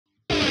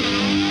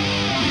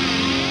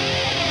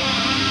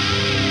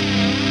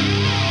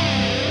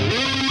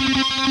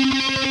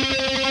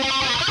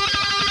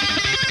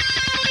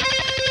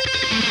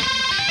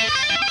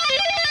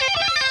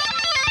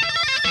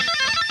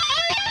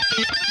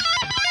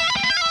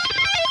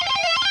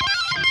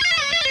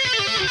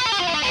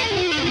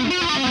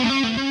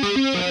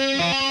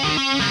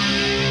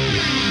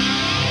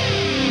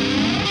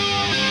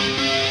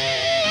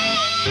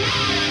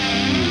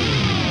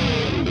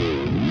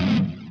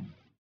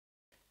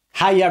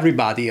Hi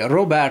everybody,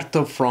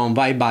 Roberto from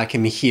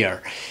Alchemy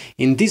here.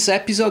 In this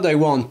episode I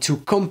want to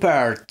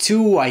compare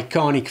two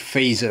iconic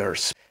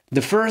phasers.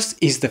 The first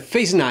is the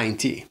Phase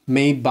 90,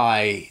 made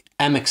by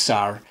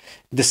MXR.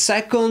 The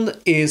second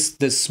is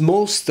the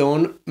Small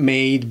Stone,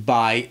 made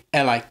by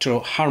Electro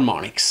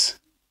Harmonix.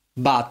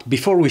 But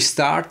before we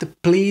start,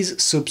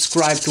 please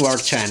subscribe to our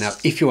channel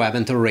if you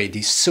haven't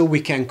already, so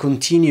we can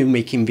continue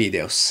making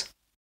videos.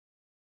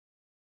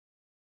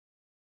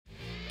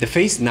 The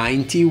Phase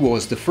 90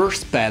 was the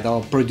first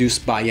pedal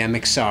produced by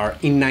MXR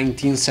in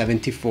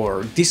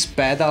 1974. This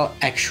pedal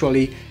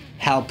actually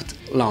helped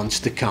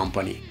launch the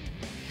company.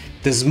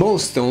 The Small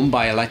Stone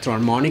by Electro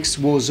Harmonix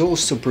was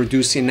also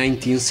produced in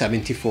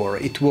 1974.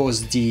 It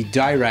was the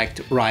direct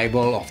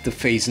rival of the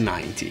Phase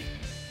 90.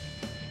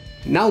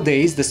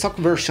 Nowadays, the stock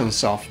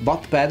versions of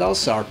both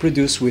pedals are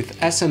produced with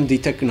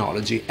SMD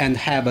technology and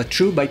have a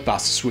true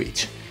bypass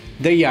switch.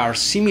 They are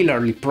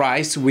similarly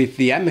priced, with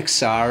the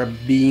MXR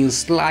being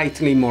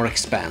slightly more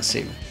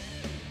expensive.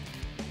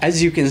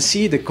 As you can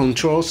see, the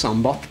controls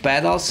on both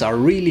pedals are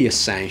really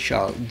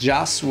essential,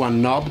 just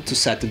one knob to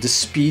set the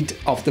speed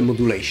of the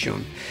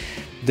modulation.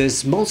 The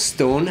Small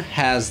Stone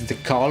has the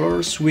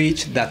color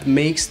switch that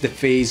makes the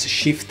phase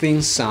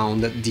shifting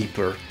sound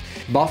deeper.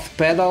 Both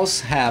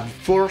pedals have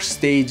 4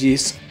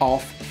 stages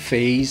of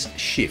phase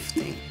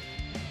shifting.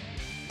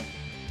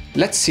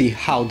 Let's see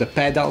how the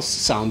pedals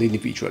sound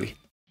individually.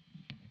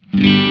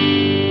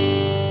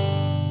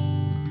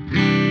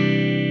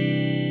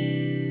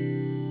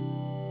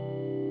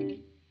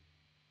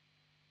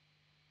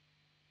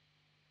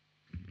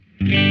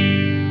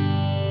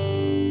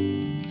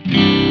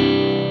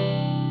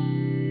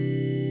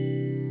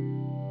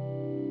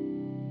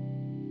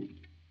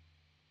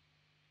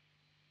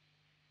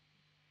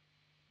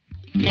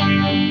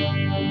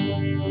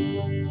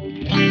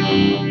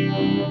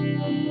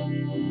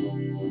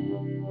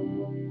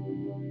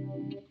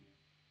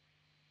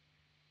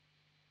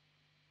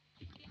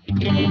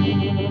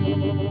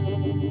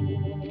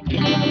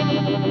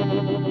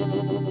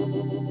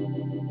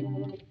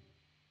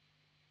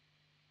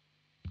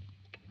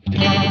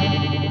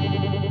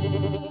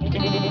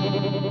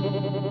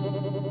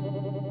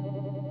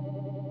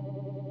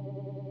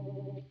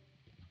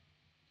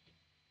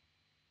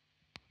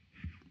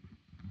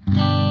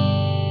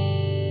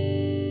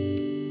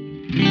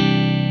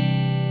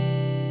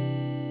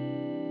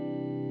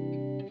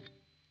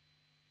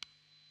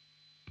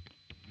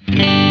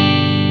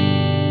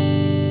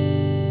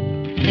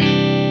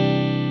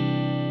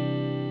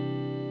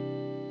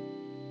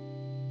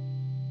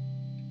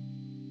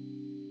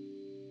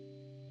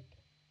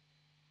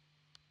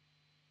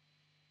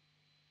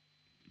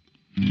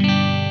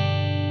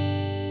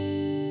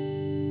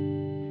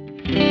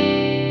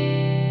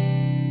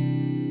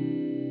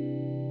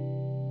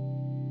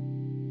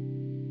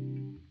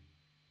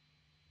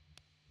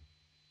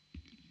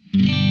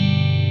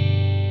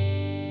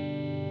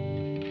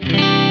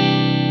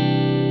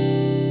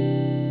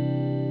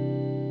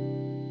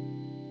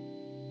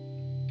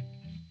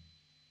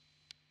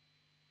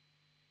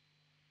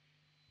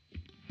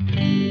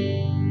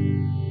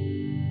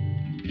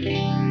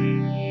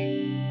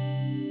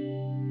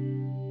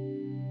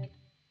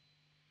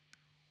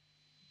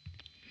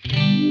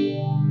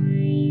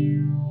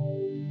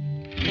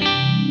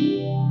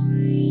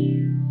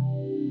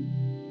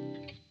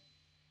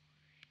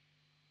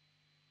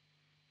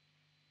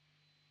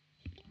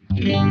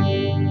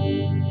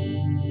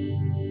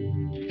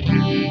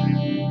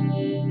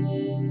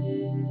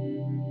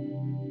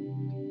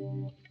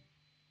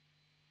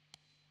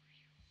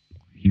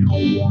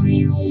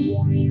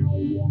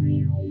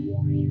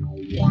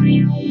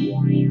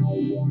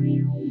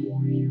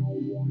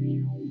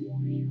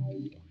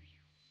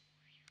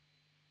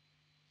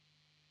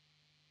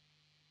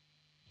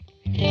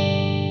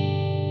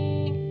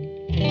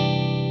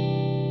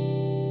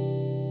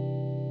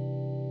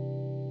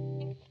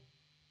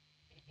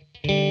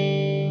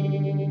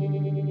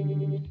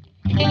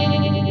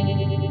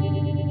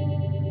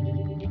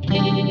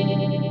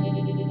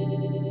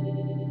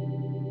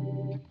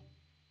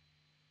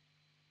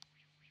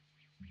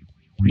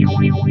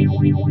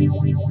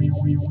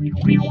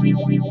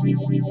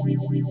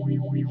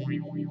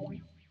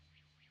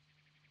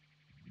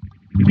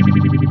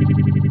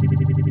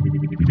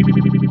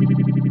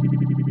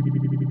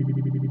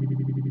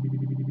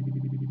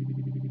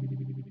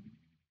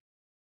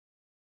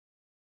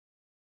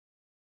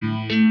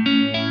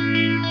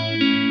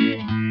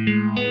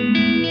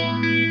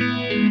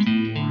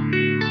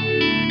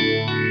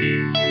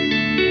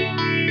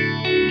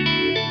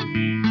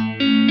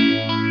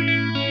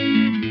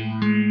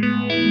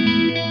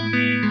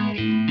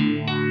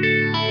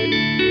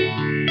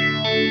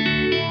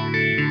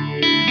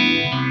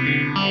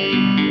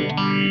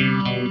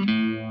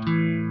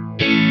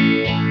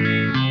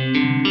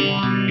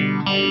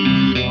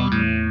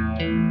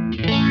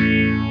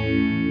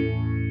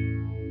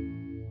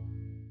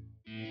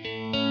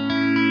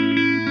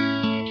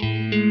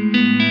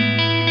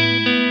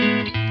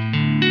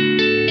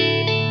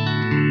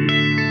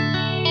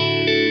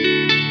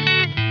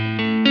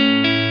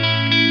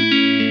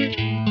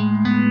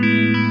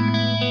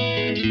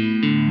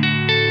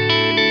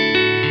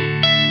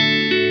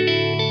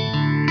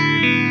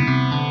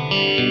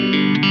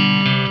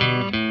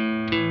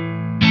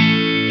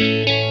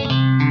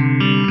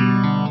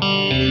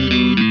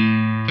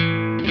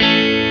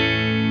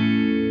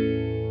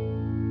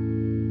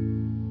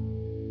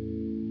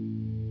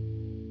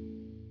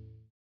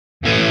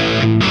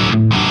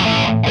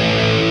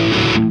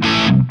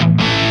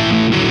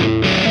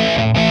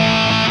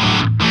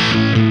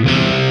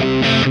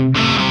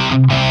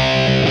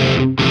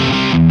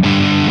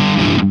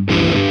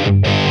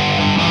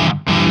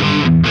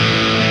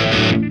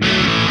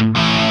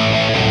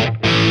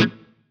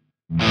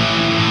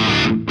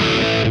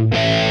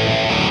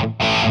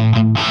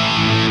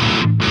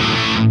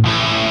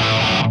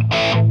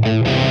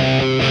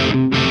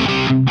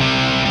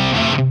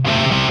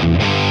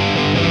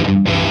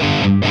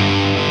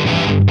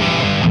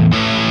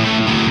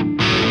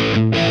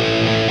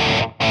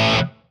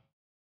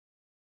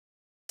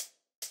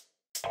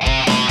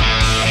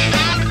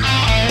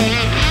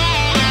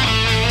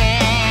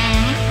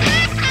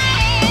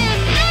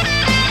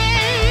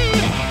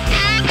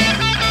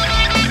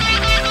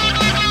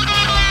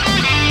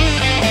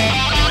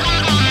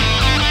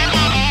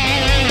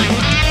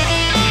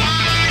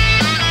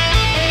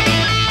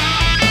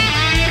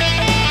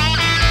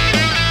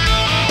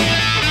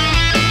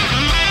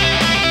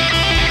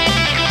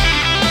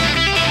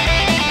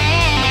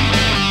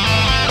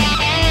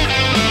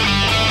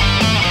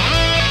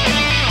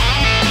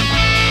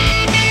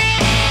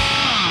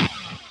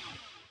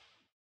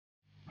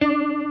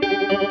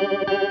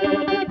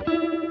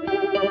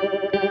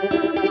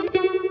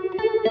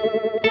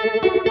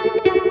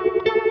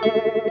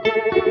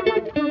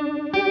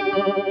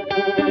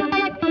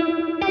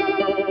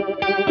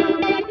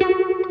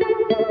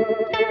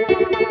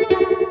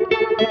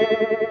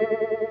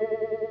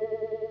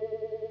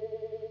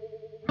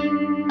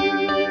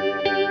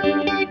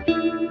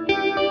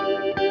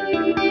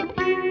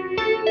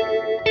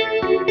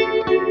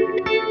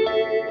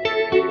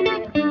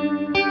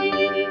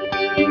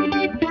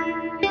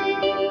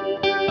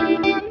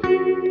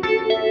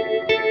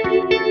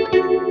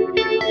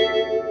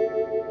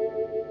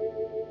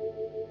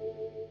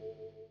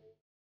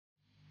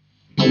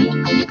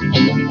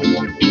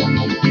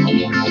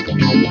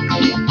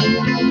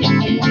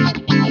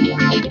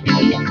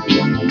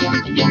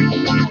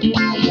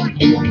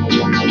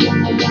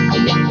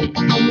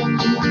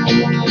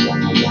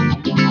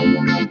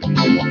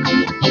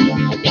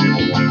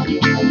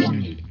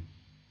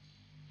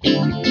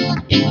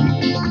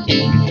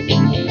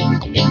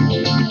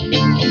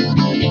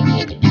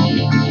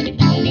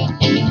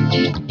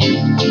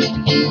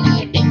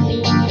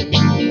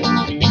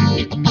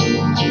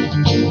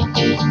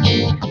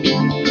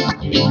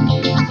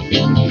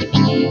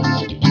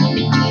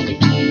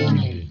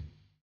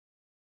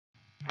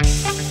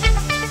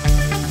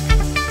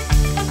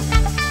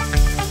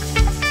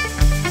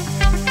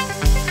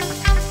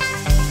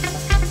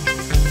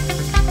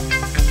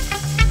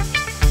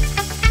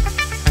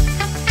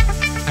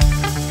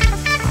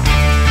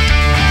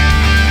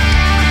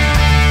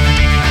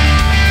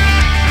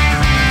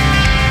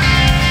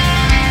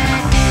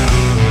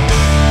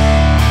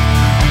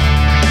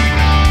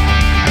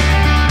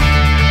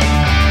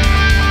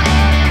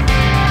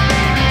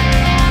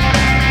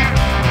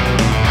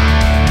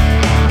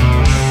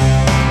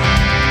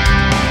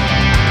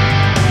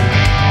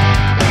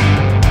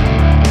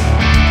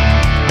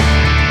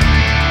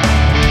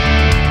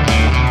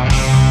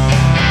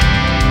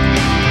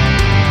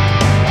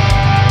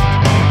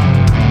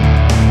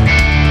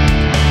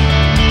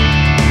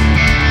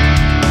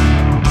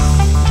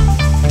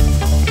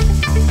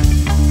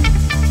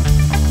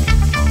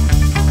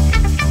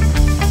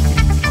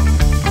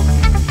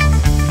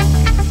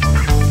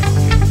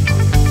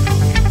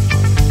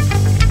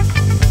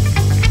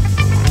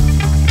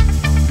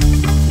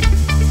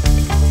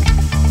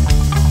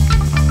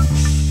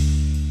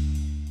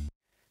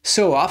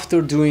 So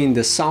after doing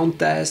the sound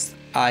test,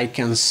 I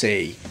can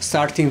say,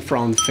 starting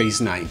from phase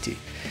 90.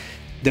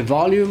 The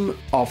volume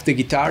of the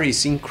guitar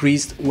is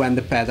increased when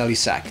the pedal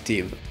is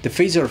active. The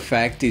phaser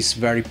effect is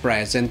very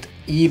present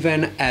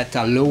even at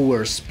a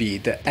lower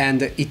speed,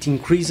 and it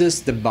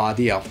increases the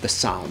body of the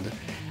sound.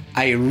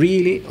 I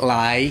really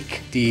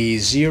like the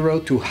 0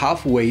 to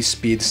halfway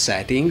speed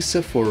settings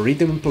for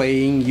rhythm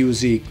playing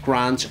using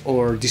crunch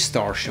or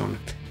distortion,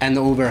 and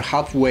over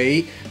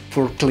halfway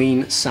for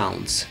clean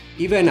sounds.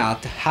 Even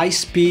at high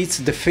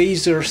speeds the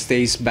phaser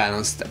stays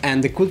balanced,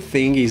 and the cool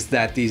thing is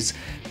that it's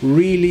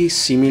really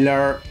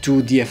similar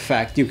to the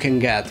effect you can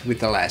get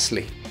with a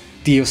Leslie.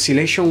 The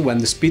oscillation when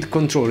the speed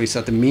control is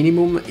at the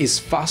minimum is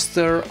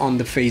faster on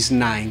the phase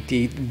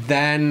 90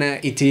 than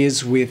it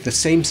is with the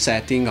same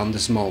setting on the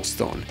Small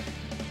Stone.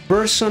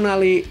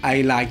 Personally,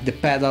 I like the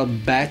pedal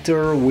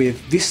better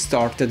with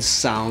distorted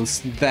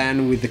sounds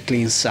than with the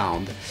clean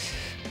sound,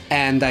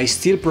 and I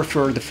still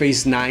prefer the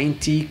phase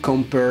 90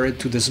 compared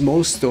to the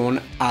Small Stone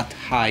at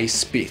high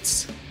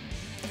speeds,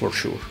 for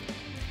sure.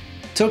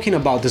 Talking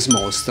about the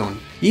Small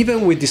Stone,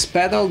 even with this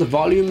pedal the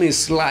volume is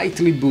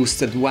slightly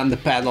boosted when the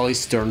pedal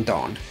is turned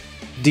on.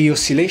 The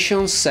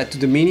oscillation set to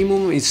the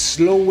minimum is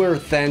slower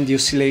than the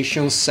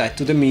oscillation set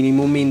to the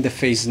minimum in the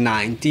phase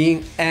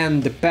 90,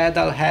 and the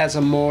pedal has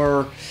a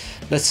more,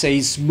 let's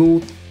say,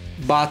 smooth,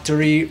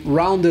 buttery,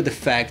 rounded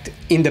effect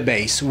in the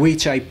bass,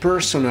 which I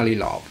personally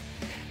love.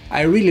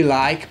 I really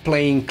like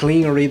playing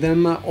clean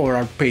rhythm or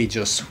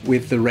arpeggios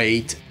with the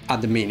rate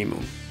at the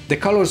minimum. The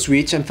color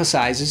switch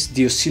emphasizes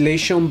the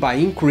oscillation by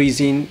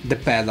increasing the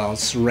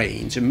pedal's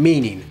range,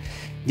 meaning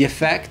the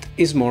effect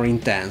is more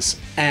intense,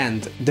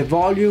 and the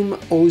volume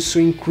also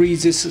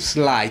increases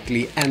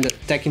slightly, and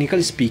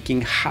technically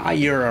speaking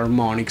higher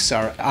harmonics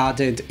are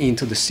added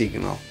into the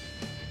signal.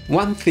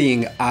 One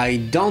thing I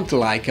don't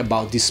like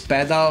about this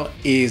pedal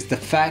is the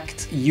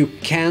fact you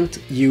can't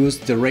use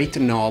the rate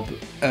knob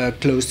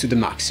close to the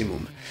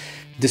maximum.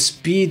 The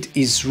speed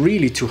is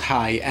really too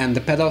high and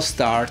the pedal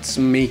starts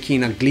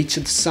making a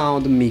glitched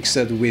sound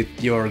mixed with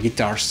your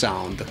guitar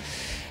sound.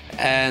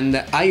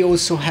 And I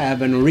also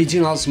have an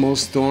original Small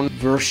Stone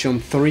version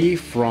 3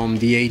 from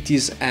the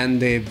 80s and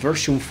the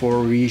version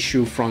 4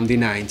 reissue from the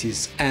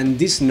 90s, and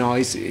this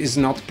noise is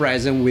not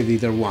present with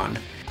either one.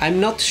 I'm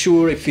not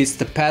sure if it's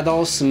the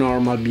pedal's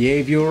normal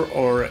behavior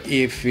or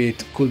if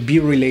it could be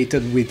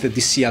related with the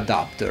DC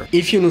adapter.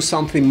 If you know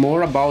something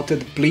more about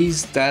it,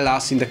 please tell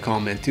us in the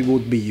comment, it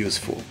would be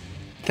useful.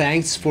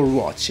 Thanks for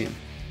watching.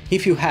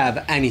 If you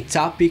have any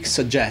topic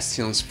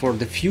suggestions for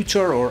the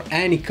future or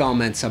any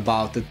comments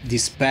about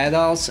these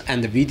pedals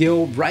and the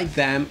video, write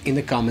them in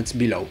the comments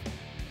below.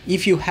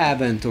 If you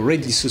haven't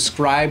already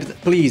subscribed,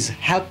 please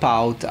help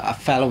out a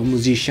fellow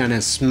musician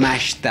and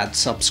smash that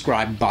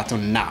subscribe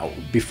button now,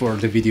 before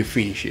the video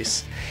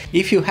finishes.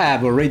 If you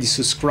have already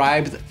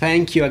subscribed,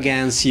 thank you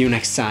again, see you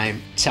next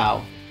time,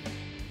 ciao!